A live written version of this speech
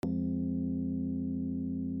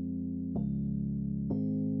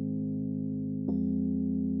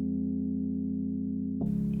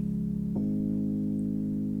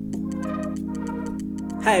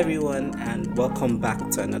Hi everyone, and welcome back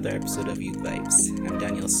to another episode of Youth Vibes. I'm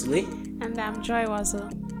Daniel Sule. And I'm Joy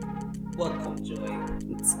Wazo. Welcome, Joy.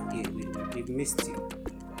 We've missed you.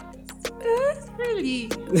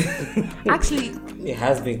 Really? Actually, It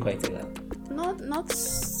has been quite a while. not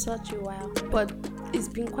such a while, but it's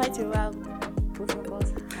been quite a while. Both of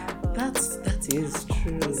us have That is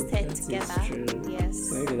true. stayed That is together. true.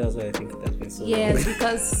 Yes. Maybe that's why I think it has been so Yes, long.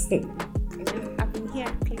 because I've been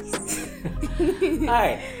here, please.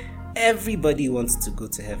 Alright. Everybody wants to go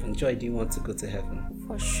to heaven. Joy, do you want to go to heaven?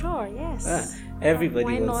 For sure, yes. Everybody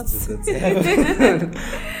Why wants not? to go to heaven.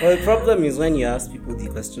 Well, the problem is when you ask people the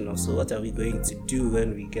question of, so what are we going to do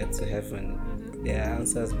when we get to heaven? Their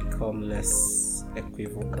answers become less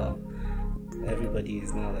equivocal. Everybody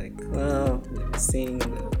is now like, well, we'll sing,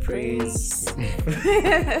 we'll praise,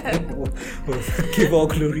 we'll give all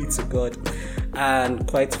glory to God. And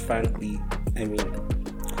quite frankly, I mean,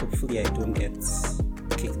 hopefully I don't get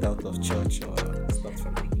kicked out of church or stopped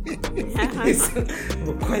from taking this.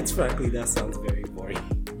 But quite frankly, that sounds very boring.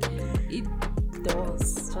 It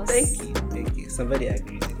does. Just, Thank you. Somebody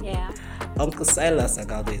agrees with me. Yeah. Uncle Silas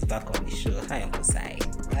Agaldo is back on the show. Hi, Uncle Si.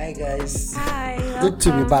 Hi guys. Hi. Good to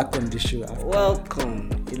be welcome. back on the show after Welcome.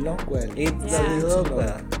 a long while. It's Yeah. a little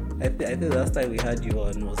bit. I think the last time we had you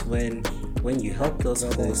on was when you helped us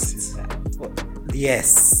Brother and host. sister.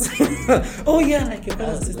 Yes. Oh yeah, like your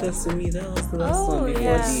brother That was the sisters to me. That was the last Oh, one before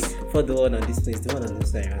yeah. for the one on this place. The one on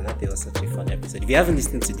this side. That was such a fun episode. If you haven't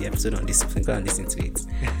listened to the episode on this, go and listen to it.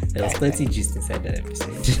 There was plenty gist inside that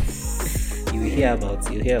episode. you hear about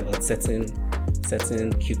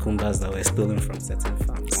certain cucumbers that were stolen from certain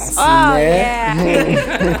farms. Oh, Yeah.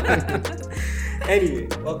 yeah. Anyway,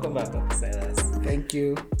 welcome back, Uncle Silas. Thank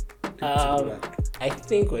you. Good to be back. I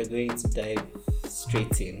think we're going to dive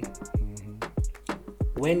straight in.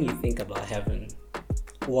 When you think about heaven,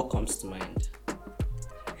 what comes to mind?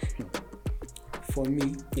 For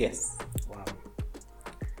me, Yes. wow.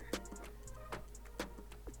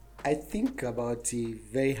 I think about a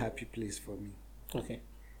very happy place for me. Okay.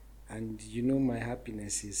 And my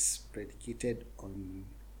happiness is predicated on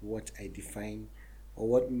what I define or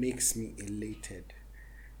what makes me elated.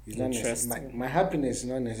 It's not Interesting. my happiness is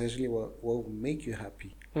not necessarily what will make you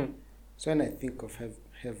happy. So when I think of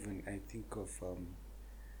heaven, I think of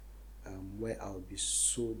where I'll be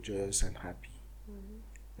so joyous and happy.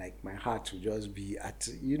 Like my heart will just be at,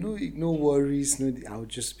 no worries, I'll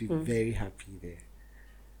just be very happy there.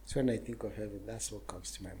 So when I think of heaven, that's what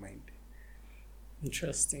comes to my mind.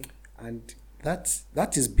 Interesting. And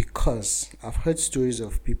that is because I've heard stories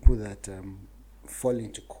of people that fall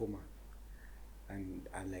into coma and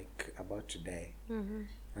are like about to die.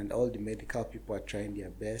 And all the medical people are trying their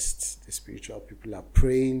best. The spiritual people are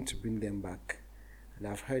praying to bring them back. And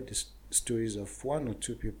I've heard the stories of one or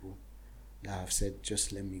two people that have said,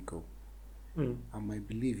 just let me go. And my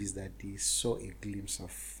belief is that they saw a glimpse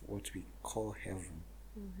of what we call heaven.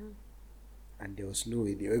 And there was no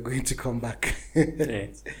way they were going to come back.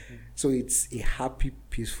 Right. So it's a happy,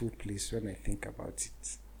 peaceful place when I think about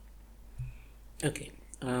it. Okay.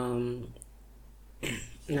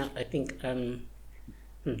 Now I think I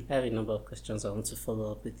have a number of questions I want to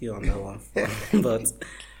follow up with you on that one. But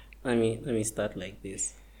let me start like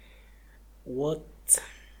this. What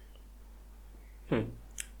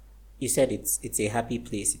you said it's a happy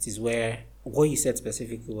place. It is where what you said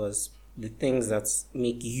specifically was the things that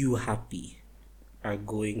make you happy are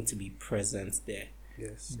going to be present there.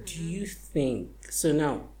 Yes. Do you think so?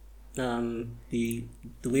 Now, the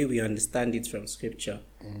way we understand it from Scripture,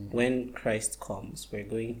 when Christ comes, we're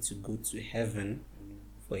going to go to heaven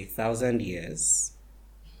for 1,000 years,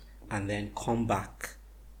 and then come back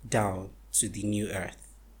down to the new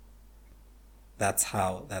earth. That's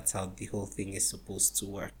how the whole thing is supposed to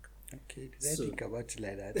work. Okay, did So- I think about it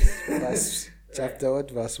like that? Verse, chapter what,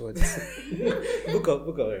 verse what? Book of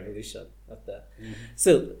Revelation. After.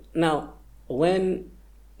 So now, when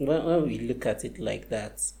we look at it like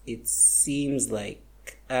that, it seems like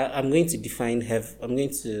I'm going to define heaven. I'm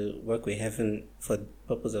going to work with heaven for the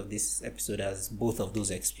purpose of this episode as both of those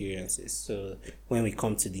experiences. So when we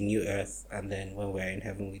come to the new earth, and then when we're in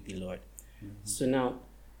heaven with the Lord. So now,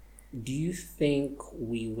 do you think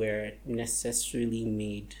we were necessarily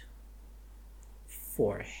made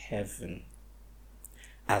for heaven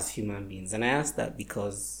as human beings? And I ask that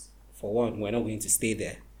because, for one, we're not going to stay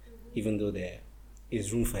there, even though there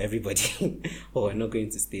is room for everybody. But we're not going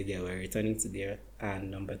to stay there. We're returning to the earth. And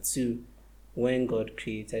number two, when God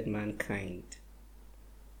created mankind,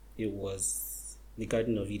 it was the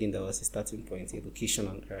Garden of Eden that was a starting point, a location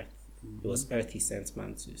on earth. It was earth he sent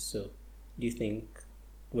man to. So do you think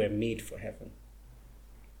we're made for heaven?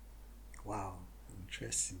 Wow,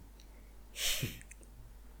 Interesting.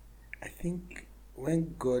 I think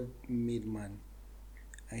when God made man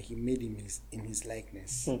and he made him in his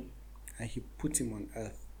likeness and he put him on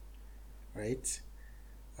earth, right?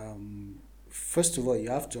 First of all, you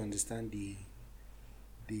have to understand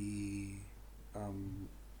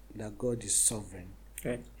that God is sovereign.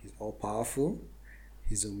 Right. He's all powerful.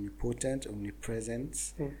 He's omnipotent,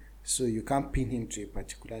 omnipresent. So you can't pin him to a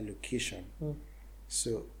particular location.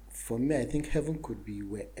 So for me, I think heaven could be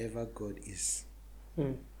wherever God is.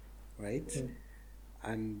 Right?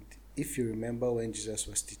 And if you remember when Jesus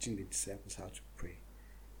was teaching the disciples how to pray,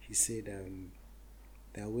 he said,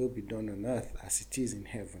 "Thy will be done on earth as it is in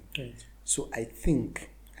heaven." Right. So I think,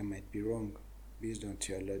 I might be wrong based on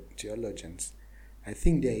theologians, I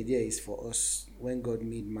think the idea is for us, when God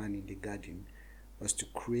made man in the garden, was to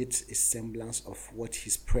create a semblance of what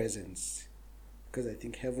his presence, because I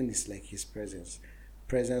think heaven is like his presence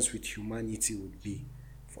with humanity would be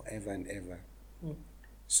forever and ever.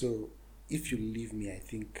 So if you leave me, I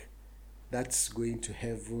think that's going to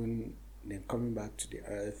heaven, then coming back to the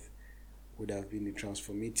earth would have been a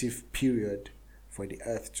transformative period for the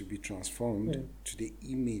earth to be transformed to the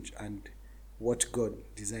image and what God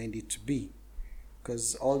designed it to be.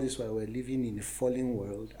 Because all this while we're living in a fallen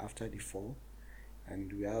world after the fall,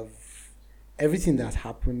 and we have everything that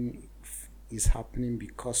happened is happening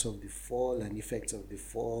because of the fall and effects of the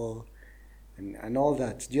fall and all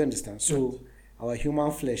that. Do you understand? So our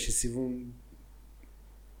human flesh is even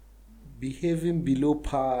behaving below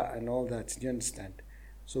par and all that. Do you understand?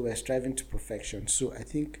 So we're striving to perfection. So I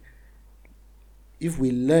think if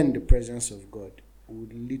we learn the presence of God, we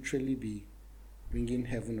would literally be bringing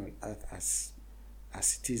heaven on earth as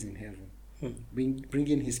it is in heaven.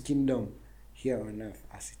 Bringing his kingdom here on earth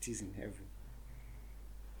as it is in heaven.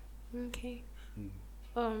 Okay.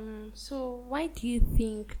 So why do you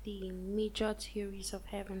think the major theories of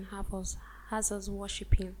heaven has us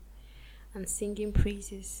worshiping and singing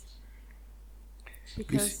praises?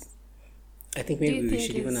 Because I think maybe we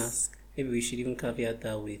should even ask. Maybe we should even caveat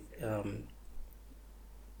that with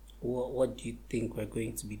what do you think we're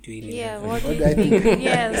going to be doing in heaven? What do you think?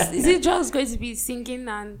 Yes, is it just going to be singing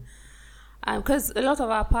and because a lot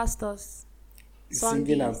of our pastors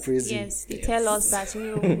singing Sundays, and praising. yes, they tell us that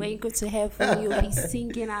when you go to heaven, you'll be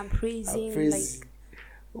singing and praising.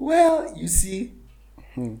 Well, you see,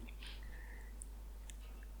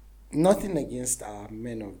 nothing against our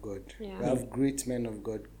men of God. Yeah. We have great men of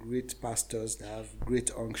God, great pastors that have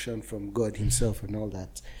great unction from God himself and all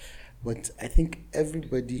that. But I think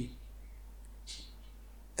everybody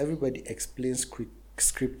explains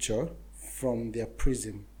scripture from their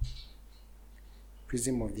prism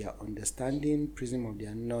of their understanding, prism of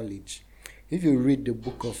their knowledge. If you read the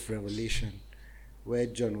book of Revelation, where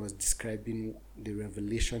John was describing the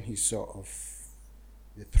revelation he saw of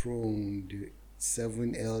the throne, the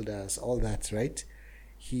 7 elders, all that, right?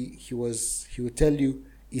 He will tell you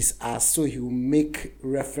is as, so he will make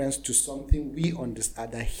reference to something we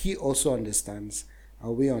understand, that he also understands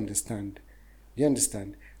and we understand. Do you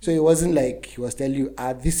understand? So it wasn't like he was telling you,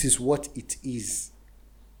 this is what it is.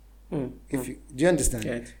 Do you understand?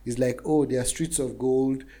 Right. It's like, there are streets of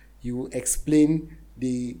gold. You explain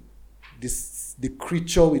the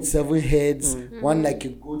creature with 7 heads, one like a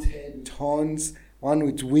goat head with horns, one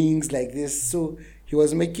with wings like this. So he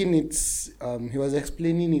was making it, he was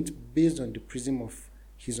explaining it based on the prism of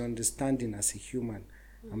his understanding as a human,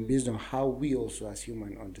 and based on how we also as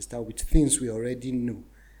human understand with things we already know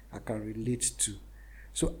and can relate to.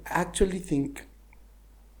 So I actually think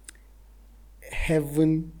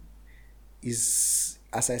heaven is,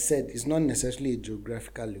 as I said, is not necessarily a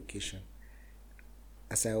geographical location.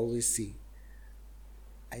 As I always say,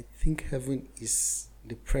 I think heaven is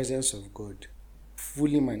the presence of God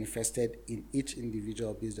fully manifested in each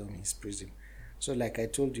individual based on his prism. So like I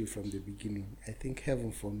told you from the beginning, I think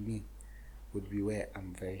heaven for me would be where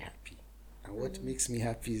I'm very happy. And what makes me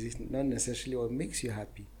happy is not necessarily what makes you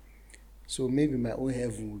happy. So maybe my own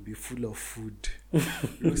heaven would be full of food,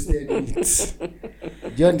 roasted meat.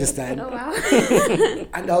 Do you understand? Oh, wow.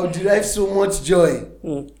 And I would derive so much joy.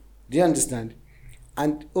 Do you understand?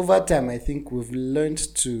 And over time, I think we've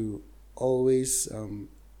learned to always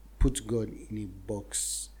put God in a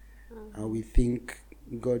box. And we think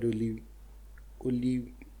God only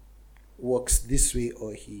works this way,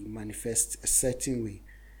 or he manifests a certain way.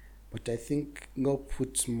 But I think God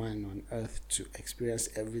puts man on earth to experience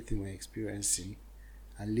everything we're experiencing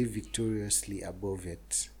and live victoriously above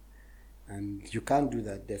it. And you can't do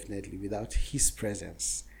that definitely without his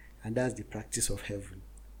presence. And that's the practice of heaven.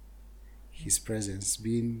 His presence,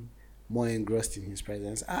 being more engrossed in his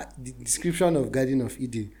presence. The description of Garden of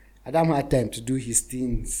Eden, Adam had time to do his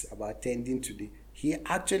things about tending to the. He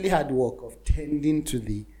actually had work of tending to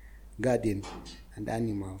the garden and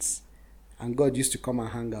animals, and God used to come and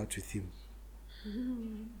hang out with him.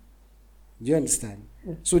 Do you understand?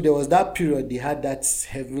 So there was that period they had that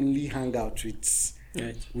heavenly hangout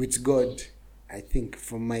with God, I think,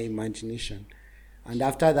 from my imagination. And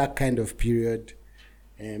after that kind of period,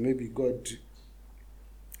 maybe God.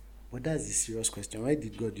 But that's a serious question. Why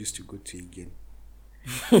did God used to go to again?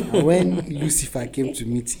 And when Lucifer came to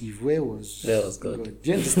meet Eve, where was God? Do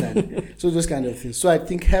you understand? So those kind of things. So I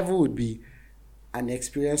think heaven would be an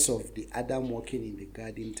experience of the Adam walking in the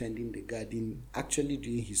garden, tending the garden, actually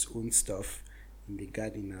doing his own stuff in the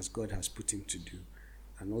garden as God has put him to do,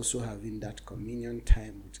 and also having that communion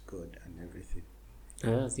time with God and everything.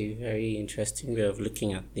 That's a very interesting way of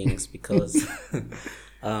looking at things because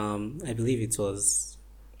I believe it was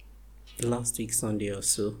last week Sunday or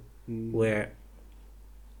so where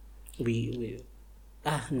now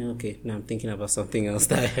I'm thinking about something else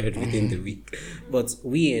that I heard within the week. But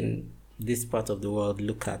we in this part of the world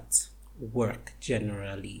look at work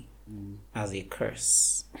generally as a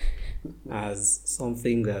curse, as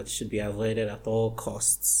something that should be avoided at all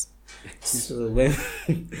costs. So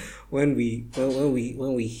when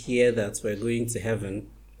we hear that we're going to heaven,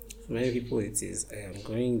 for many people it is I am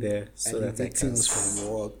going there so that I can from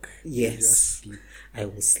work. Yes, I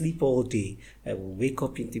will sleep all day. I will wake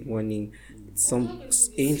up in the morning. Some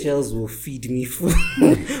angels will feed me food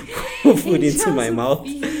into my mouth.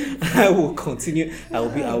 I will continue. I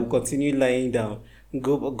will continue lying down.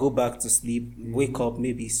 Go back to sleep. Wake up,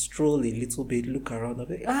 maybe stroll a little bit, look around. I'll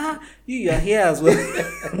be like, you are here as well.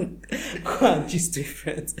 Go and gist with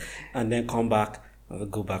friends, and then come back.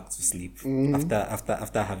 Go back to sleep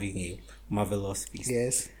after having a marvelous feast.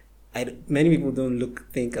 Yes. Many people don't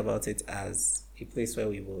think about it as a place where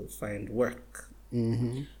we will find work.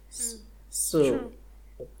 So, True.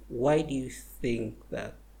 why do you think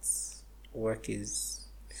that work is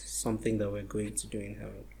something that we're going to do in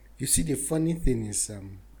heaven? You see, the funny thing is,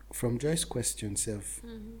 from Joyce's question itself,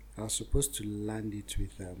 I was supposed to land it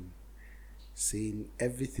with saying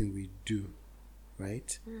everything we do,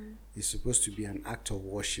 right, is supposed to be an act of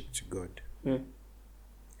worship to God.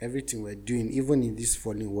 Everything we're doing, even in this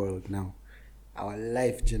fallen world now, our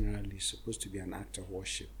life generally is supposed to be an act of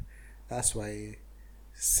worship. That's why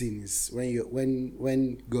sin is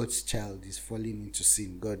when God's child is falling into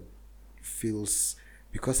sin, God feels,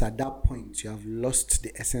 because at that point you have lost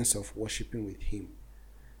the essence of worshiping with him.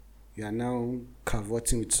 You are now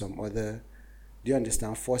cavorting with some other, do you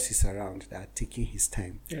understand, forces around that are taking his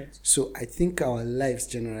time. Yes. So I think our lives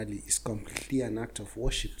generally is completely an act of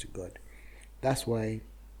worship to God. That's why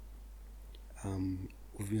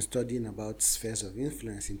we've been studying about spheres of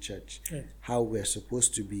influence in church, how we're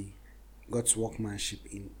supposed to be God's workmanship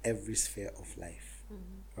in every sphere of life,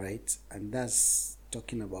 right? And that's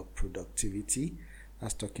talking about productivity.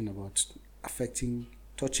 That's talking about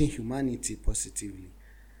touching humanity positively.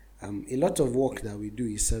 A lot of work that we do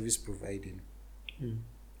is service providing.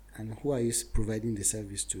 And who are you providing the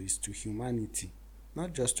service to? Is to humanity,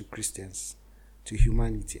 not just to Christians, to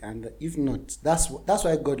humanity. And if not, that's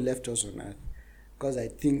why God left us on earth. Because I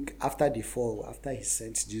think after the fall, after he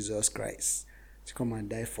sent Jesus Christ to come and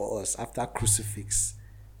die for us, after crucifix,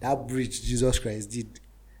 that bridge Jesus Christ did,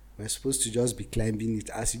 we're supposed to just be climbing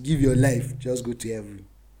it. As you give your life, just go to heaven.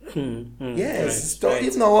 Yes. Right.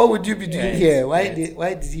 If not, what would you be doing here? Why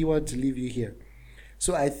did he want to leave you here?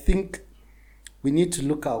 So I think we need to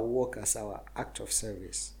look at work as our act of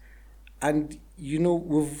service. And,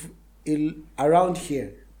 around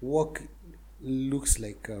here, work looks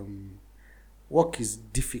like, work is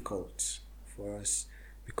difficult for us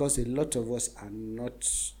because a lot of us are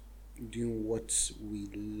not doing what we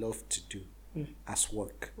love to do as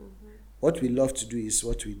work. What we love to do is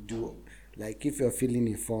what we do. Like if you're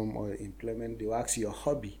filling a form or employment, they will ask you your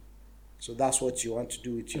hobby. So that's what you want to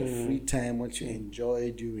do with your free time, what you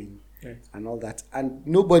enjoy doing, and all that. And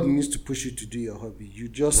nobody needs to push you to do your hobby. You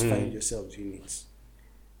just find yourself doing it.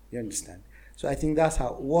 You understand? So I think that's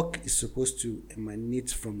how work is supposed to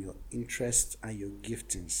emanate from your interests and your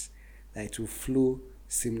giftings. That it will flow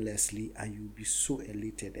seamlessly and you'll be so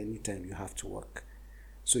elated anytime you have to work.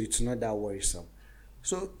 So it's not that worrisome.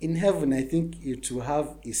 So in heaven, I think it will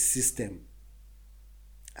have a system.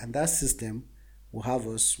 And that system will have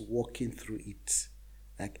us walking through it.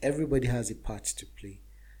 Like everybody has a part to play.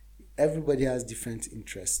 Everybody has different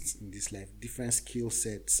interests in this life, different skill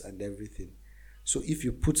sets and everything. So if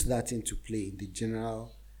you put that into play in the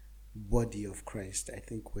general body of Christ, I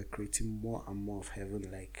think we're creating more and more of heaven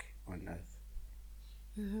like on earth.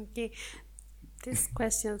 Okay. This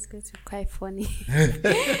question is going to be quite funny.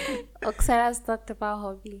 Oxara's talked about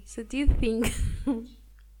hobby. So do you think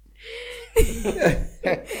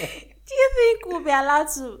we'll be allowed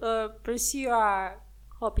to pursue our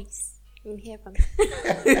hobbies in heaven?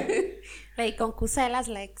 Like Uncle Silas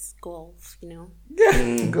likes golf, you know.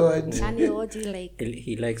 God. Daniel, what do you like?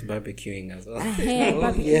 He likes barbecuing as well.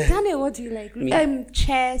 Yeah. Daniel, what do you like?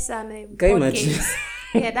 Chess and Can you board imagine? games.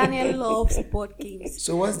 Yeah, Daniel loves board games.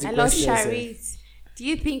 So what's the I love question, sir? charades. Do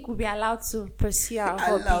you think we'll be allowed to pursue our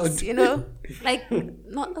Allowed. hobbies? You know, like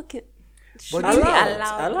not okay. Should But we be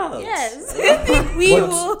allowed. allowed? Yes, I think we But-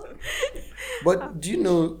 will. But do you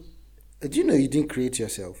know you didn't create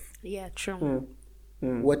yourself? Yeah, true.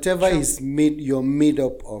 Whatever is you're made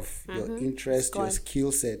up of, your interests, your God.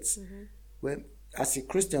 skill sets. Well, as a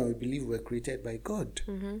Christian, we believe we're created by God,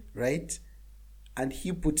 right? And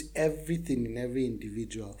He put everything in every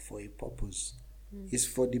individual for a purpose. It's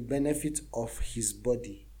for the benefit of His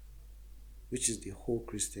body, which is the whole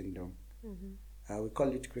Christendom. We call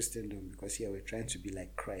it Christendom because here we're trying to be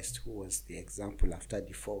like Christ, who was the example after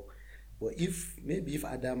the fall. But if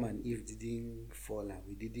Adam and Eve didn't fall and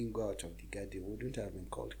we didn't go out of the garden, we wouldn't have been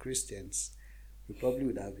called Christians. We probably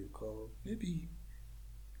would have been called maybe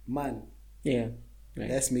man. Yeah. Right.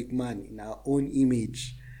 Let's make man in our own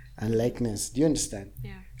image and likeness. Do you understand?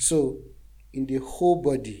 Yeah. So in the whole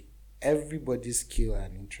body, everybody's skill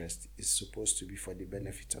and interest is supposed to be for the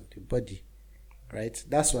benefit of the body, right?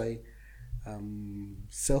 That's why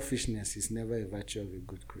selfishness is never a virtue of a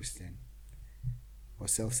good Christian, or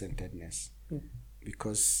self-centeredness,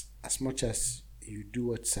 because as much as you do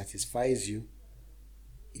what satisfies you,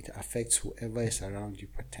 it affects whoever is around you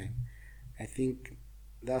per time. I think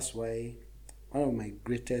that's why one of my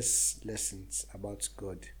greatest lessons about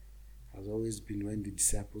God has always been when the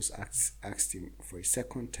disciples asked him for a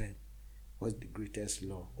second time, what's the greatest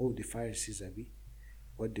law? Oh, the Pharisees, Abi,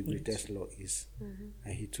 what the greatest law is.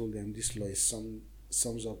 And he told them this law is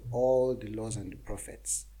sums up all the laws and the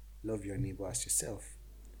prophets. Love your neighbor as yourself.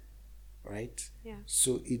 Right? Yeah.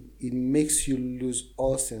 So it makes you lose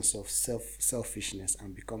all sense of selfishness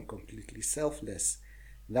and become completely selfless.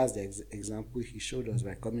 That's the example he showed us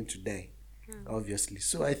by coming to die, obviously.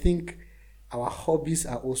 So I think our hobbies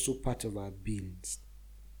are also part of our beings,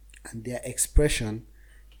 and their expression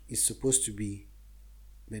is supposed to be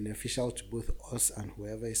beneficial to both us and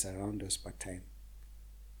whoever is around us per time.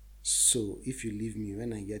 So if you leave me,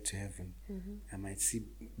 when I get to heaven, I might see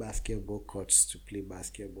basketball courts to play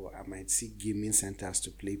basketball. I might see gaming centers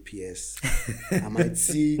to play PS. I might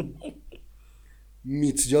see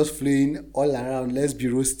meat just flowing all around. Let's be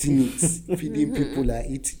roasting it, feeding people that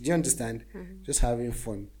eat. Do you understand? Just having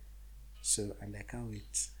fun. So, and I can't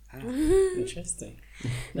wait. Interesting.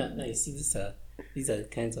 Now you see, these are the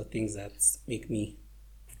kinds of things that make me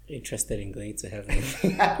interested in going to heaven.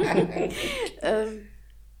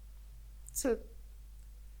 So,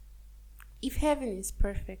 if heaven is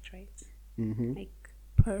perfect, right? Like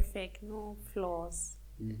perfect, no flaws.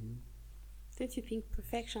 Don't you think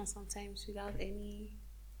perfection sometimes without any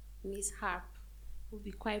mishap would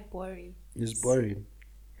be quite boring? It's boring.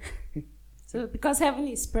 So, because heaven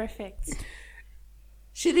is perfect,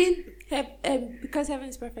 because heaven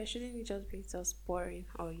is perfect, shouldn't it just be just boring?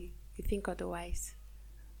 Or you think otherwise?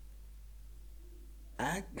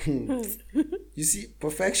 You see,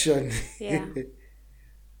 perfection. Yeah.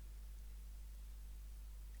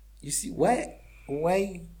 You see,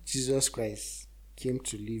 why Jesus Christ came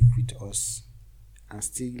to live with us and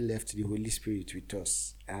still left the Holy Spirit with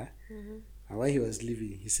us. And while he was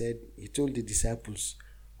living, he told the disciples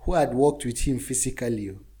who had walked with him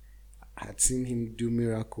physically, had seen him do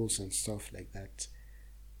miracles and stuff like that.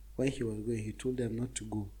 When he was going, he told them not to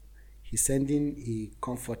go. He's sending a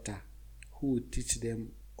comforter who would teach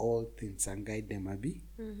them all things and guide them, Abi.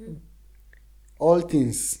 All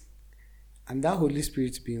things. And that Holy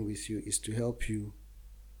Spirit being with you is to help you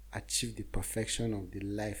achieve the perfection of the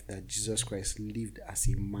life that Jesus Christ lived as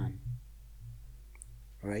a man.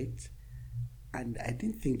 Right? And I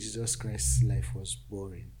didn't think Jesus Christ's life was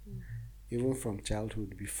boring. Even from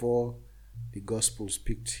childhood, before the Gospels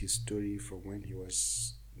picked his story from when he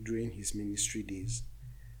was during his ministry days,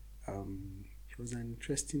 he was an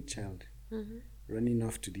interesting child. Running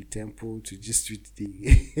off to the temple to just read the...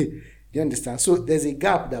 Do you understand? So there's a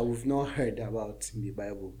gap that we've not heard about in the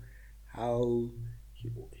Bible. How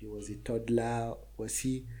he was a toddler, was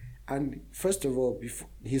he? And first of all, before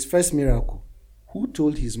his first miracle, who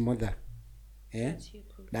told his mother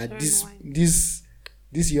that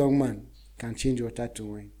this young man can change water to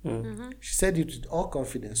wine? She said it with all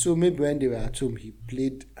confidence. So maybe when they were at home, he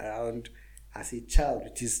played around as a child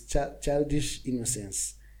with his childish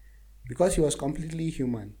innocence. because he was completely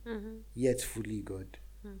human, yet fully God.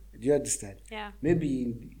 Do you understand? Yeah. Maybe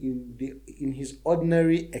in his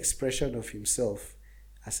ordinary expression of himself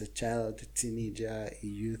as a child, teenager, a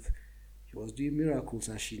youth, he was doing miracles,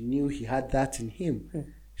 and she knew he had that in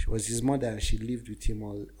him. She was his mother, and she lived with him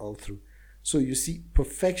all through. So you see,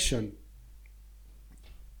 perfection,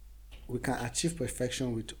 we can achieve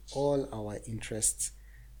perfection with all our interests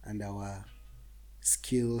and our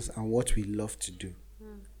skills and what we love to do,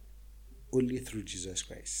 only through Jesus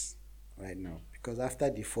Christ right now. Because after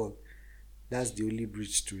the fall, that's the only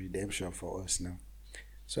bridge to redemption for us now.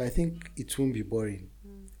 So I think it won't be boring,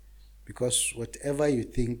 because whatever you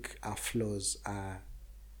think are flaws are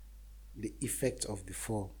the effect of the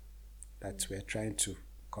fall that we're trying to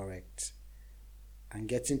correct. And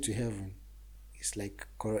getting to heaven is like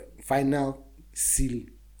final seal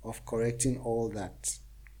of correcting all that.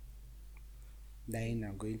 Dying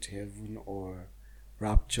and going to heaven, or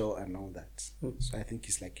rapture and all that. So I think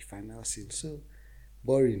it's like a final seal. So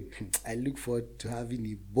boring. I look forward to having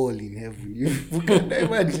a ball in heaven. You can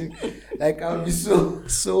imagine. Like, I'll be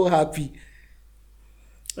so happy.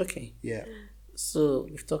 Okay. Yeah. So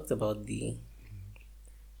we've talked about the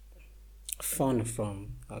fun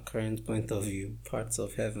from our current point of view, parts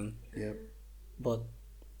of heaven. Yeah. But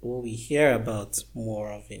what we hear about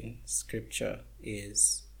more of in scripture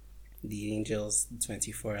is the angels, the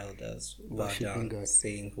 24 elders, bow Worshiping down, God.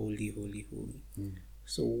 saying, "Holy, holy, holy."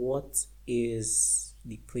 So what is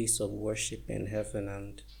the place of worship in heaven?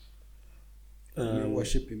 And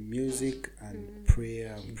Worship in music and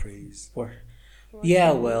prayer and praise.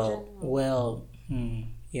 yeah,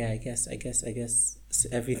 yeah, I guess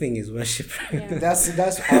everything is worship. Yeah. That's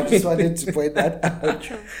I just wanted to point that out.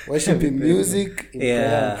 Worship in music, in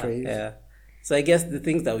prayer and praise. Yeah. So I guess the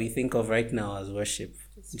things that we think of right now as worship,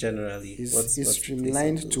 generally, Is what's the place of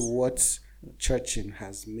streamlined to those? what churching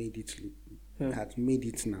has made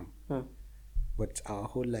it now. But our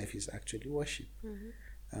whole life is actually worship.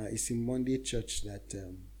 It's in Monday church that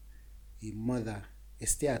a mother, a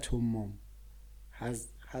stay-at-home mom,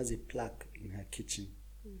 has a plaque in her kitchen.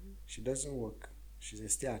 She doesn't work. She's a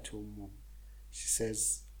stay-at-home mom. She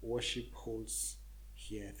says worship holds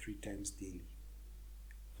here 3 times daily.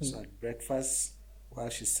 So at breakfast, while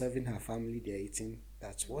she's serving her family, they're eating,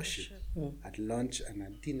 that's worship. At lunch and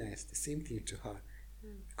at dinner, it's the same thing to her.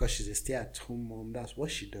 Because she's a stay-at-home mom, that's what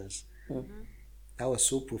she does. That was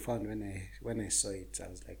so profound when I saw it. I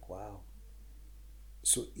was like, wow.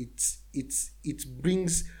 So it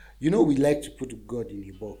brings, we like to put God in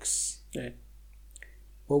a box. Yeah.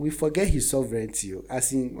 But we forget his sovereignty.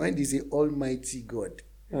 As in, when they say Almighty God,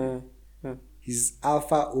 he's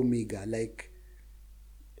Alpha Omega. Like,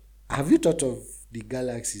 have you thought of the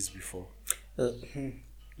galaxies before?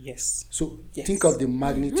 Yes. So Yes. think of the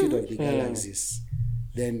magnitude of the galaxies.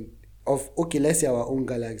 Then let's say our own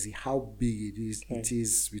galaxy, how big it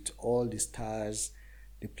is with all the stars,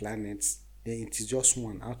 the planets. Then it is just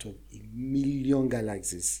one out of 1,000,000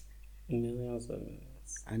 galaxies. Millions of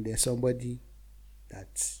millions. And there's somebody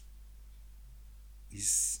that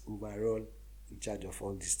is overall in charge of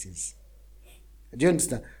all these things. Do you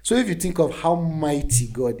understand? So if you think of how mighty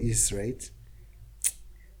God is, right,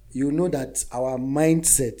 you know that our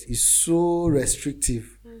mindset is so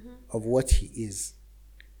restrictive of what he is.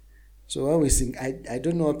 So when we sing, I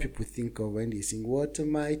don't know what people think of when they sing, "What a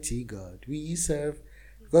mighty God we serve."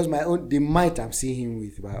 Because the might I'm seeing him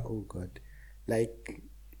with, but oh God, like,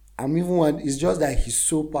 I'm even one, it's just that he's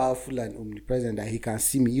so powerful and omnipresent that he can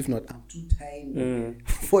see me. If not, I'm too tiny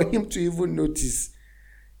for him to even notice.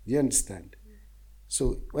 Do you understand?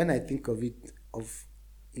 So when I think of it,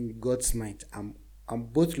 in God's might, I'm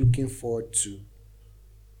both looking forward to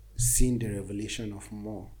seeing the revelation of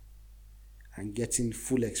more and getting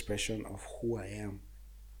full expression of who I am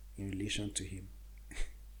in relation to him.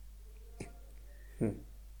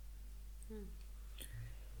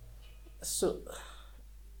 So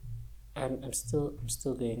I'm still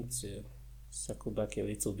going to circle back a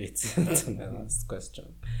little bit to my last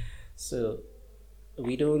question. So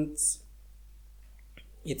we don't.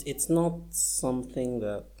 It's not something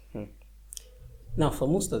that. Now, for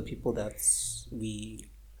most of the people that we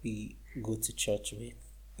go to church with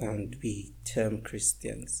and we term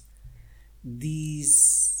Christians,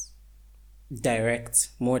 these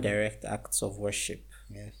more direct acts of worship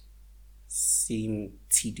seem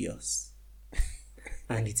tedious.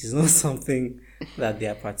 And it is not something that they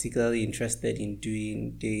are particularly interested in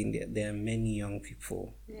doing. There are many young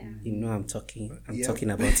people. Yeah. I'm talking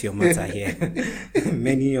about your matter here.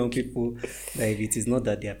 Many young people that if it is not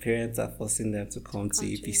that their parents are forcing them to come to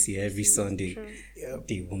EPC every Sunday,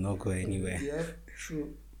 they will not go anywhere. Yeah,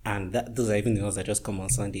 true. and those are even the ones that just come on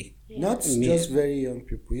Sunday. Not just very young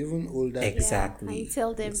people, even older. Exactly. And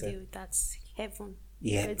tell them that's heaven.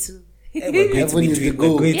 Yeah. Where to- We're going to Heaven be is the doing,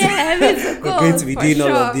 goal. we're going to be for doing all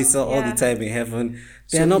of sure. this all Yeah. the time in heaven.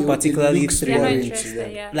 They So are not it particularly looks They're not boring to interested,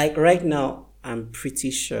 them. yeah. like right now. I'm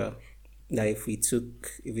pretty sure that if we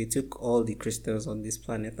took all the Christians on this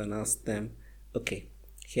planet and asked them, okay,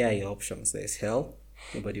 here are your options. There's hell.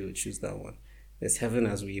 Nobody would choose that one. There's heaven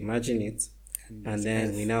as we imagine it, and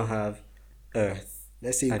then we now have earth.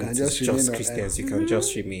 Let's say you And can it just is remain on Christians. earth. You can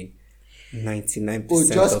just remain 99%. Oh,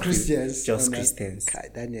 just of Christians. Just on earth. Christians. Kai,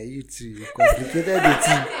 Daniel, you too. You've complicated the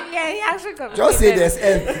thing. Yeah, he actually got Just say there's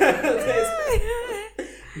earth.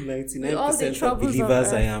 99% all the of troubles of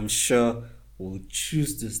believers, I earth. am sure, will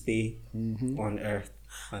choose to stay Mm-hmm. on earth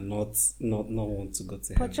and not want to go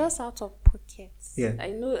to But heaven. just out of pockets. Yeah.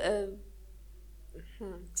 I know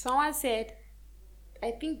someone said,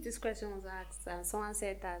 I think this question was asked, and someone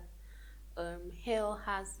said that hell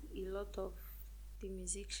has a lot of the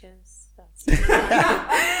musicians that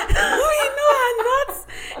are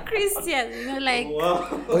not Christian, like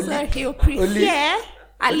so he'll prefer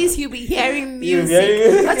at least you'll be hearing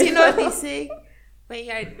music. But you know what they say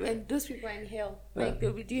when those people are in hell, like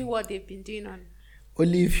they'll be doing what they've been doing on.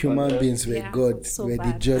 Only if human beings were Yeah, God, so were the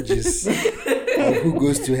bad. judges of who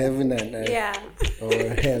goes to heaven and earth Yeah. or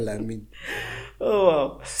hell. I mean, Oh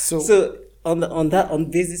wow. So- on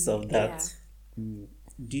basis of that,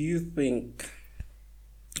 do you think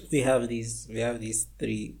we have these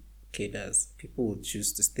three cadres? People would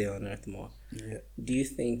choose to stay on earth more. yeah. Do you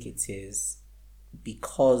think it is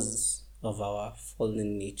because of our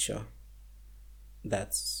fallen nature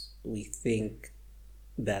that we think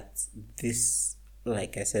that this,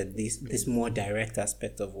 like I said, this more direct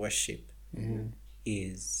aspect of worship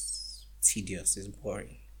is tedious, is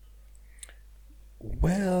boring?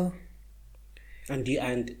 Well, And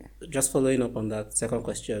just following up on that second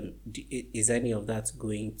question, is any of that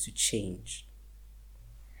going to change?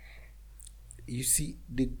 you see,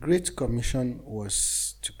 the Great Commission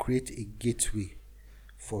was to create a gateway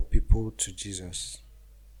for people to Jesus,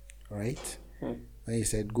 right? When he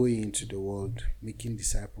said, "Go ye into the world, making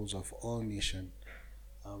disciples of all nations,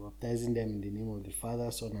 baptizing them in the name of the Father,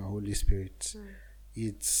 Son, and Holy Spirit."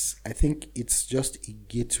 I think it's just a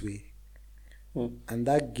gateway, and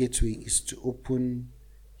that gateway is to open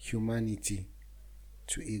humanity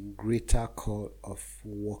to a greater call of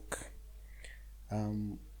work.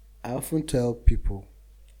 I often tell people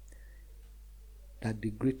that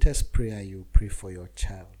the greatest prayer you pray for your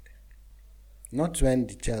child, not when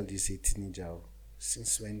the child is a teenager,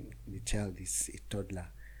 since when the child is a toddler,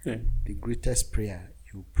 the greatest prayer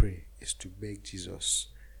you pray is to beg Jesus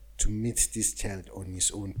to meet this child on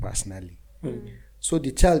his own personally. So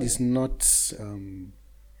the child is not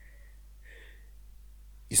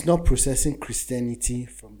processing Christianity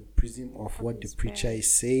from the prism of what the preacher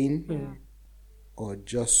is saying, or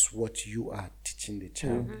just what you are teaching the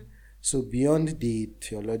child. So beyond the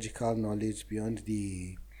theological knowledge, beyond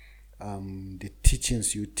the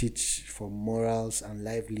teachings you teach for morals and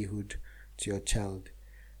livelihood to your child,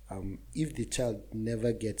 if the child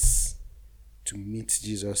never gets to meet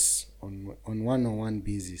Jesus on one-on-one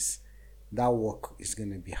basis, that work is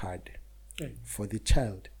going to be hard for the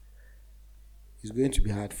child. It's going to be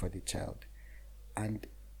hard for the child. And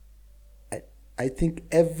I think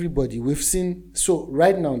everybody, we've seen, so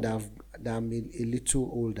right now that I'm a little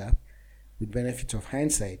older, with benefit of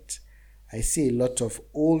hindsight, I see a lot of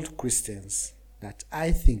old Christians that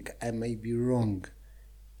I think, I may be wrong,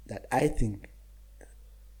 that I think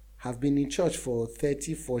have been in church for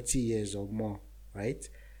 30, 40 years or more, right?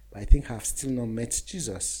 But I think have still not met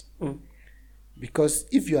Jesus. Because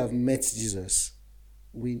if you have met Jesus,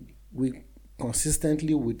 we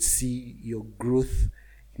consistently would see your growth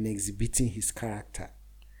in exhibiting his character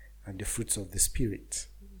and the fruits of the Spirit,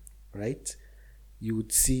 right? You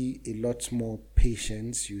would see a lot more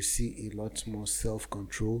patience, you see a lot more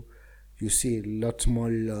self-control, you see a lot more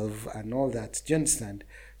love and all that. Do you understand?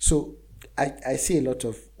 So I see a lot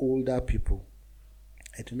of older people.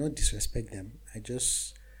 I do not disrespect them. It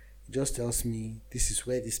just tells me this is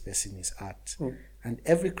where this person is at. And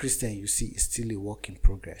every Christian you see is still a work in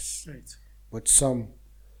progress. Right. But some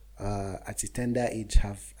at a tender age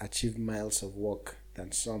have achieved miles of work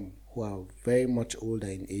than some who are very much older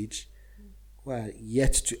in age, who are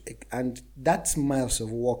yet to, and that miles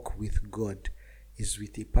of work with God is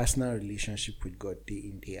with a personal relationship with God day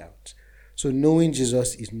in, day out. So knowing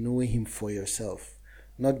Jesus is knowing him for yourself,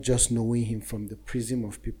 not just knowing him from the prism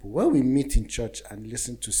of people. When we meet in church and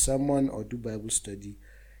listen to someone or do Bible study,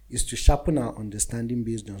 is to sharpen our understanding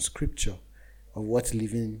based on scripture of what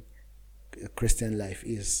living a Christian life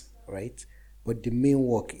is, right? But the main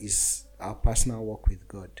work is our personal walk with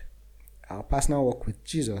God, our personal walk with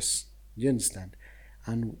Jesus. Do you understand?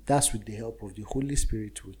 And that's with the help of the Holy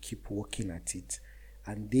Spirit. We keep working at it,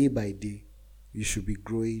 and day by day, you should be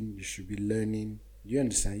growing. You should be learning. Do you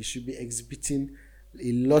understand? You should be exhibiting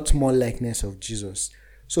a lot more likeness of Jesus.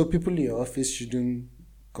 So people in your office shouldn't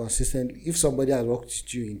consistently. If somebody has worked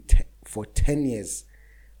with you for 10 years,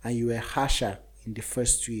 and you were harsher in the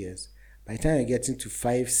first 2 years, by the time you get into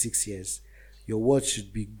 5-6 years, your words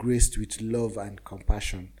should be graced with love and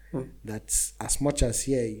compassion. That's as much as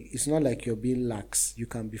here, it's not like you're being lax. You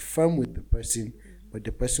can be firm with the person, but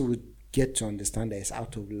the person would get to understand that it's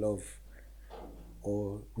out of love,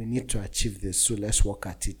 or we need to achieve this, so let's work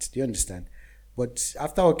at it. Do you understand? But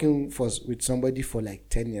after working with somebody for like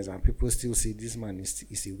 10 years and people still say this man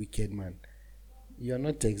is a wicked man, you're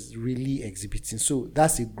not really exhibiting. So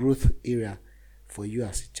that's a growth area for you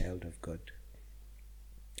as a child of God.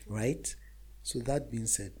 Right? So that being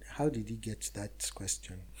said, how did he get to that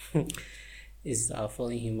question? It's our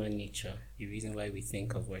fallen human nature, the reason why we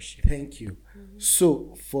think of worship. Thank you.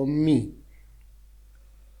 So for me,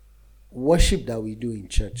 worship that we do in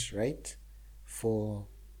church, right? For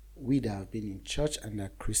we that have been in church and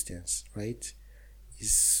are Christians, right,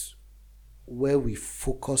 is where we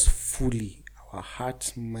focus fully our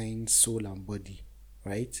heart, mind, soul, and body,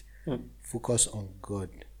 right? Focus on God.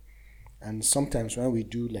 And sometimes when we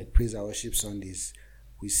do like praise and worship Sundays,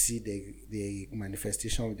 we see the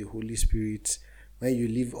manifestation of the Holy Spirit. When you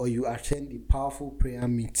leave or you attend a powerful prayer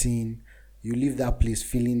meeting, you leave that place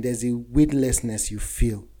feeling there's a weightlessness you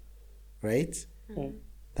feel, right?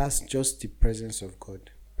 That's just the presence of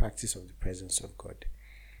God, practice of the presence of God.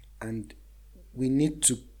 And we need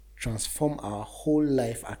to transform our whole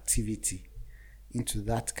life activity into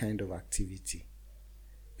that kind of activity.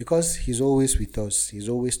 Because he's always with us. He's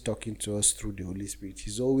always talking to us through the Holy Spirit.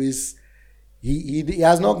 He's always, he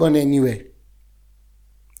has not gone anywhere.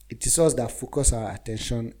 It is us that focus our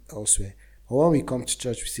attention elsewhere. But when we come to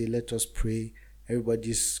church, we say, let us pray.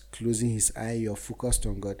 Everybody's closing his eye. You're focused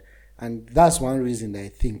on God. And that's one reason that I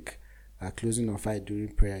think closing of eye during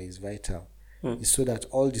prayer is vital. It's so that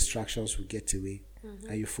all distractions will get away.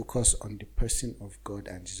 And you focus on the person of God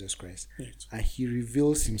and Jesus Christ. Yes. And he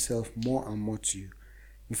reveals himself more and more to you.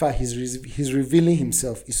 In fact, he's revealing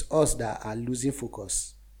himself. It's us that are losing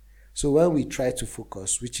focus. So when we try to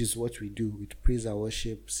focus, which is what we do with praise and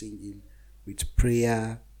worship, singing, with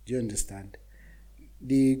prayer, do you understand?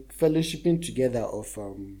 The fellowshipping together of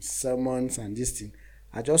sermons and this thing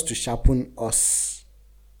are just to sharpen us.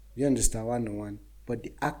 Do you understand? One-on-one. But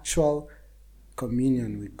the actual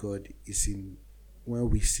communion with God is in when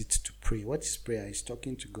we sit to pray. What is prayer? It's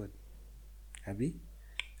talking to God. Abi?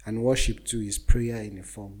 And worship too is prayer in a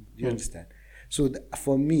form. Do you understand? So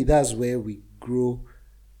for me, that's where we grow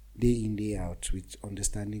day in, day out with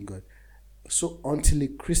understanding God. So until a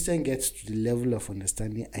Christian gets to the level of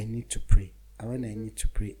understanding, I need to pray. And when I need to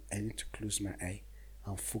pray, I need to close my eye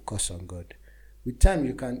and focus on God. With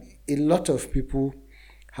time, a lot of people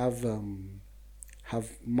have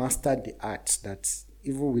mastered the art that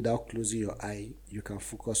even without closing your eye, you can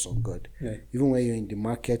focus on God. Yeah. Even when you're in the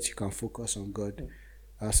market, you can focus on God.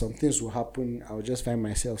 Some things will happen. I'll just find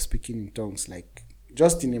myself speaking in tongues, like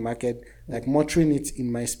just in the market, like muttering it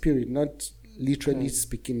in my spirit, not literally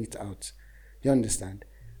speaking it out. You understand?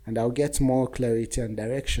 And I'll get more clarity and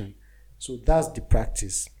direction. So that's the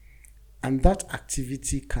practice. And that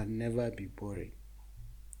activity can never be boring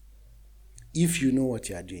if you know what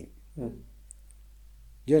you are doing. Do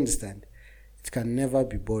you understand? It can never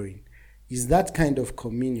be boring. It's that kind of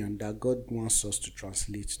communion that God wants us to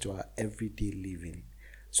translate to our everyday living,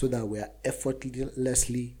 so that we are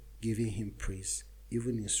effortlessly giving him praise,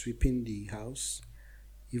 even in sweeping the house,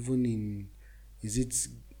 even in,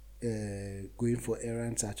 going for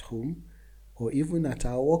errands at home, or even at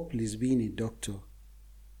our workplace, being a doctor.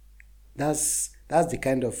 That's the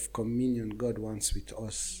kind of communion God wants with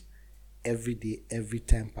us every day, every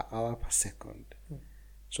time, per hour, per second.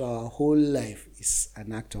 So our whole life is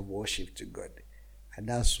an act of worship to God. And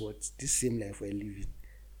that's what this same life we're living.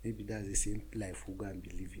 Maybe that's the same life we're going to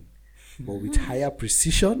be living. But with higher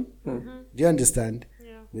precision. Do you understand?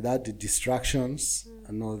 Yeah. Without the distractions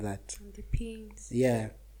and all that. And the pains. Yeah.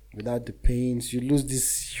 Without the pains. You lose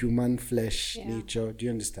this human flesh nature. Do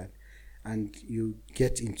you understand? And you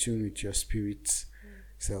get in tune with your spirit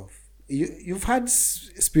self. You've had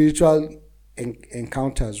spiritual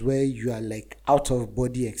encounters where you are like out of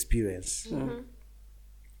body experience.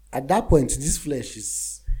 At that point, this flesh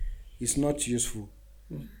is not useful.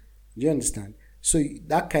 Do you understand? So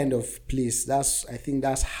that kind of place, I think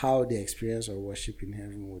that's how the experience of worship in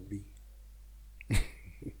heaven would be.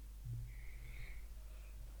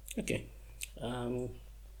 Okay. I'm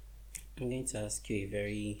going to ask you a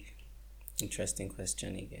very interesting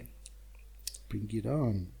question again. Bring it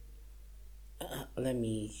on.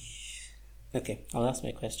 Okay, I'll ask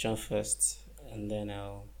my question first, and then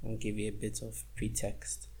I'll give you a bit of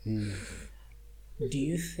pretext. Do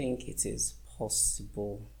you think it is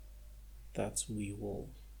possible that we will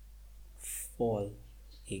fall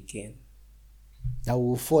again? That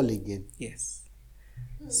will fall again. Yes.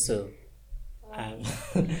 So,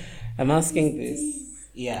 I'm asking this.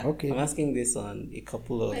 Yeah. Okay. I'm asking this on a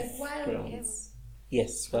couple of while grounds.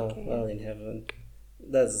 Yes, while in heaven.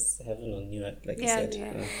 That's heaven on earth, like I said.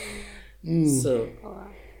 Yeah. So, Wow.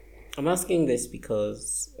 I'm asking this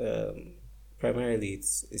because primarily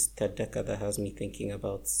it's Ted Dekker that has me thinking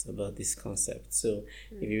about this concept. So,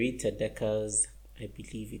 if you read Ted Dekker's, I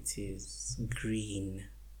believe it is Green.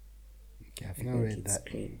 Okay, I've not read It's that.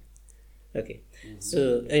 Green. Okay.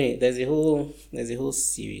 So anyway, there's a whole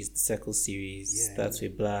series, the Circle series. Yeah, Starts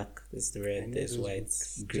with black, there's the I red, know there's those white,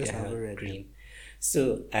 books. green, Just haven't read green.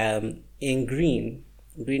 So in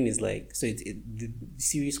Green is like, so the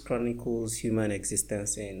series chronicles human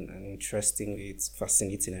existence in an interesting way. It's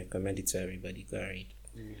fascinating. I recommend it to everybody. Go and read.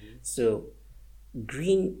 So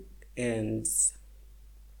Green ends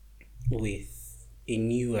with a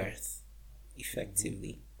new earth,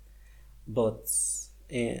 effectively, but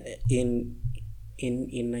in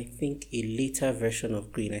I think a later version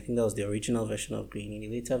of Green, I think that was the original version of Green. In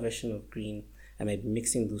a later version of Green, I might be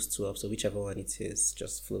mixing those two up, so whichever one it is,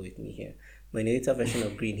 just flow with me here. But in a later version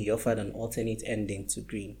of Green, he offered an alternate ending to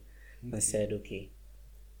Green and said, okay,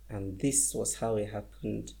 and this was how it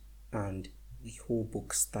happened, and the whole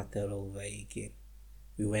book started over again.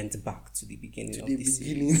 We went back to the beginning of the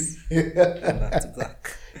series. Went back to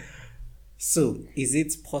black. So, is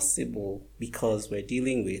it possible, because we're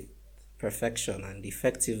dealing with perfection, and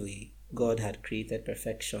effectively God had created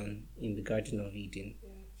perfection in the Garden of Eden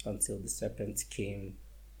until the serpent came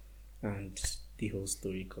and the whole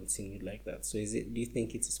story continued like that? So do you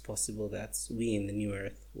think it is possible that we in the new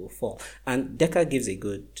earth will fall? And Dekker gives a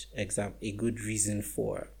good reason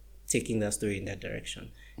for taking that story in that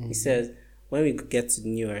direction. He says, when we get to the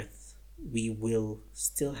new earth, we will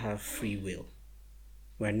still have free will.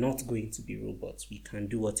 We're not going to be robots. We can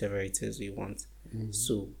do whatever it is we want.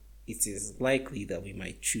 So it is likely that we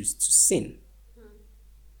might choose to sin.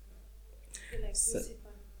 So,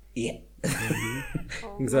 yeah.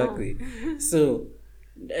 Exactly. So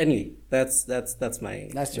anyway, that's my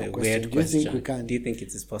That's your my question. weird Do you question. think we can- Do you think it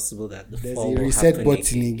is possible that the There's fall a will reset happen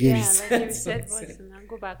button again? again. Yeah, like a reset button and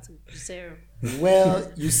go back to zero.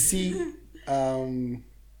 Well, you see,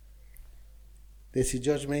 there's a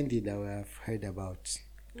judgment day that we have heard about,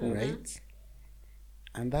 right?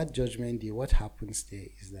 And that judgment day, what happens there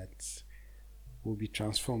is that we'll be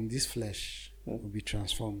transformed. This flesh will be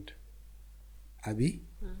transformed. Abi?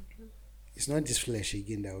 It's not this flesh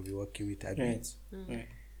again that we'll be working with, Abi. Right. Right.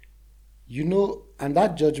 You know, and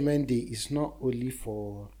that judgment day is not only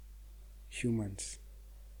for humans.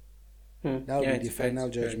 That will Yeah, be the it's final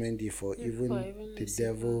right. judgment day for even the Lucifer.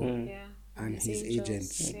 devil Yeah. and his angels.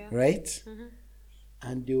 agents, Yeah. right?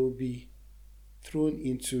 And they will be thrown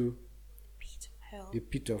into Pit of hell. the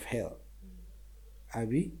pit of hell,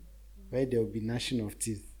 Abi, where there will be gnashing of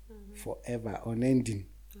teeth forever, unending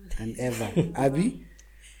and ever, Abi.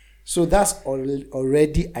 So that's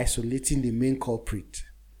already isolating the main culprit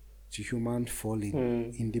to human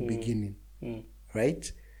falling in the beginning,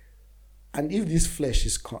 right? And if this flesh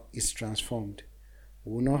is transformed,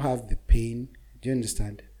 we will not have the pain. Do you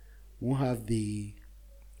understand? We won't have the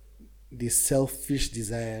selfish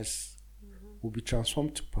desires. Will be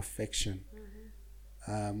transformed to perfection.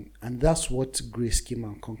 And that's what grace came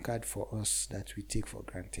and conquered for us that we take for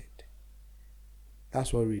granted.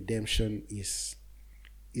 That's what redemption is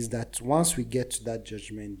that once we get to that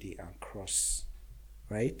judgment day and cross,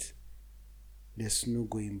 right, there's no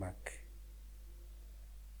going back.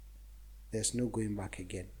 There's no going back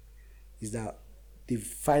again. Is that the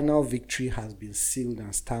final victory has been sealed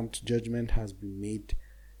and stamped, judgment has been made,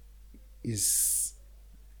 is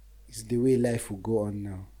the way life will go on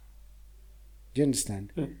now. Do you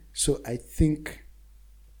understand? So I think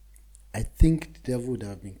the devil would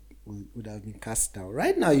have been cast down.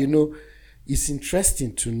 Right now, you know, it's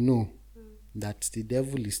interesting to know that the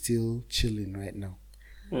devil is still chilling right now.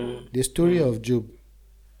 The story of Job,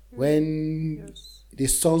 when the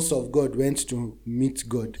sons of God went to meet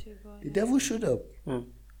God, the devil showed up.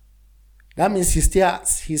 That means he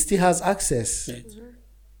still has access.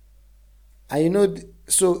 And you know,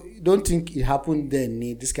 so don't think it happened then.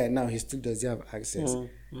 This guy now, he still doesn't have access.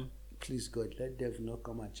 please God, let devil not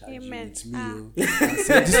come and charge Amen. you. It's me. And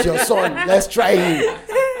say, this is your son. Let's try him.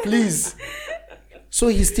 Please. So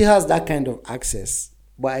he still has that kind of access.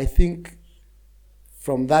 But I think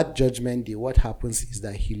from that judgment day, what happens is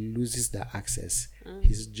that he loses the access.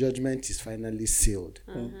 His judgment is finally sealed.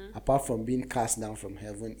 Apart from being cast down from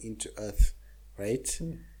heaven into earth, right?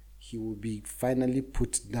 He will be finally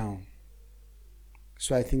put down.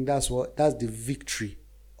 So I think that's the victory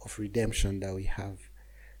of redemption that we have.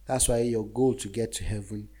 That's why your goal to get to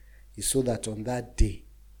heaven is so that on that day,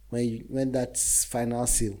 when that final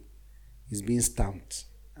seal is being stamped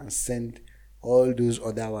and send all those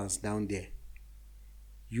other ones down there,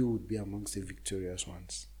 you would be amongst the victorious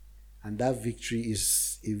ones. And that victory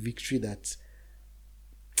is a victory that,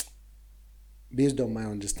 based on my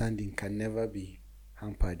understanding, can never be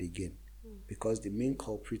hampered again. Because the main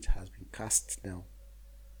culprit has been cast down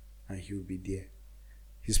and he will be there.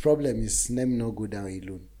 His problem is, let me not go down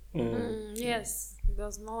alone. Yes,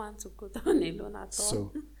 there's no one to go down alone at all.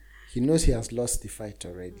 So he knows he has lost the fight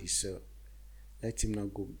already, so let him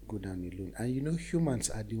not go down alone. And humans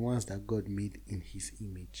are the ones that God made in his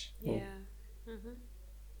image. Yeah.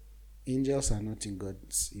 Angels are not in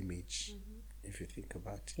God's image, if you think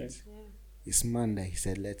about it. Yeah. It's man that he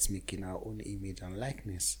said, let's make in our own image and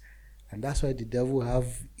likeness. And that's why the devil have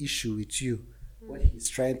issue with you. What he's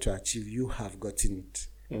trying to achieve, you have gotten it.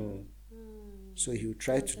 So he will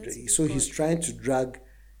try he's trying to drag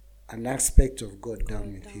an aspect of God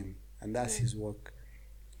down with him. And that's his work.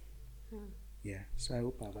 Yeah. So I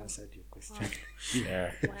hope I've answered your question.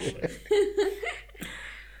 Yeah.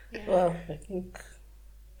 Yeah. Well,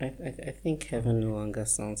 I think heaven no longer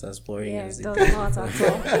sounds as boring Yeah, as it it does not at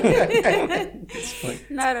all. at this point.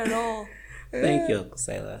 Not at all. Thank you, Uncle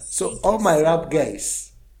Silas. So all my rap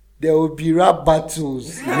guys, there will be rap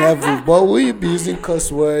battles in heaven, but we'll be using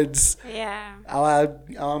curse words. Yeah. Our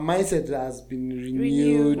mindset has been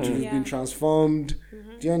renewed. We've yeah. been transformed.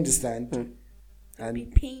 Do you understand? Be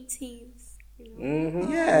And paintings.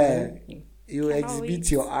 yeah, you Cannot exhibit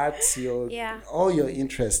wait. your arts, Yeah. all your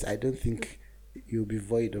interests. I don't think you'll be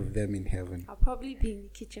void of them in heaven. I'll probably be in the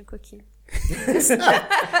kitchen cooking.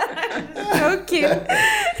 Joking.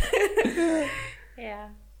 Yeah.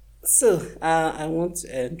 So, I want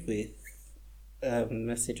to end with a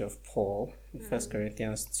message of Paul in 1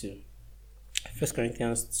 Corinthians 2. 1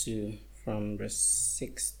 Corinthians 2 from verse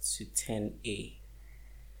 6 to 10a.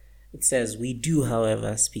 It says, "We do,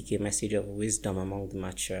 however, speak a message of wisdom among the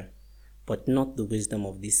mature, but not the wisdom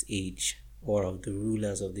of this age or of the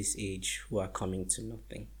rulers of this age who are coming to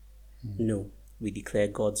nothing. No, we declare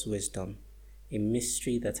God's wisdom, a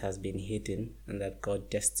mystery that has been hidden and that God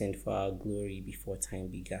destined for our glory before time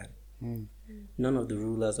began. None of the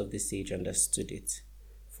rulers of this age understood it,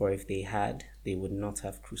 for if they had, they would not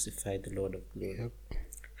have crucified the Lord of glory.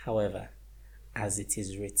 However, as it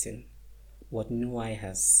is written, what no eye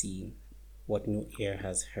has seen, what no ear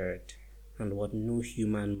has heard, and what no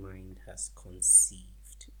human mind has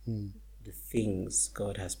conceived, the things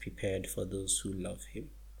God has prepared for those who love him.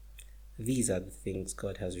 These are the things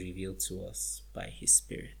God has revealed to us by his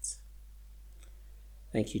Spirit."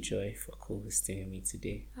 Thank you, Joy, for co-hosting with me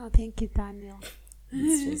today. Oh, thank you, Daniel.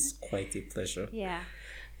 This was quite a pleasure. Yeah.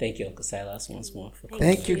 Thank you, Uncle Silas, once more for coming.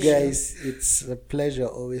 Thank you, guys. It's a pleasure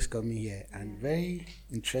always coming here and very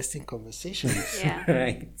interesting conversations. Yeah.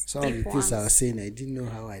 Right. Some of the Deep things I ones. was saying, I didn't know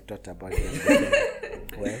how I thought about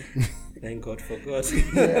it. Well, thank God for God.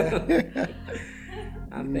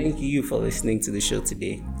 And thank you for listening to the show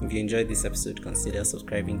today. If you enjoyed this episode, consider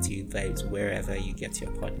subscribing to Youth Vibes wherever you get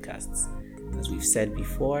your podcasts. As we've said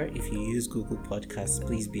before, if you use Google Podcasts,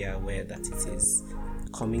 please be aware that it is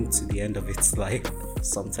coming to the end of its life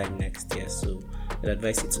sometime next year. So I'd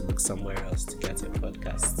advise you to look somewhere else to get your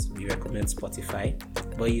podcasts. We recommend Spotify,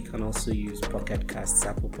 but you can also use Pocket Casts,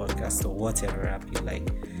 Apple Podcasts, or whatever app you like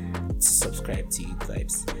to subscribe to Youth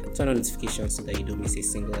Vibes. Turn on notifications so that you don't miss a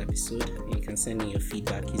single episode. And you can send in your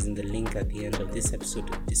feedback using the link at the end of this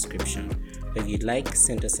episode description. If you'd like,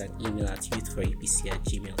 send us an email at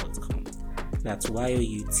youth4epc@gmail.com. That's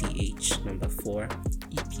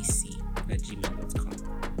youth4epc@gmail.com.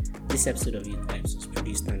 This episode of Youth Vibes was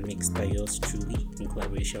produced and mixed by yours truly in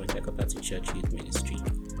collaboration with Ekopatu Church Youth Ministry.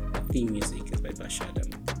 Our theme music is by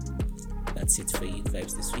Bashadam. That's it for Youth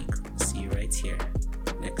Vibes this week. We'll see you right here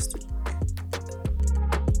next week.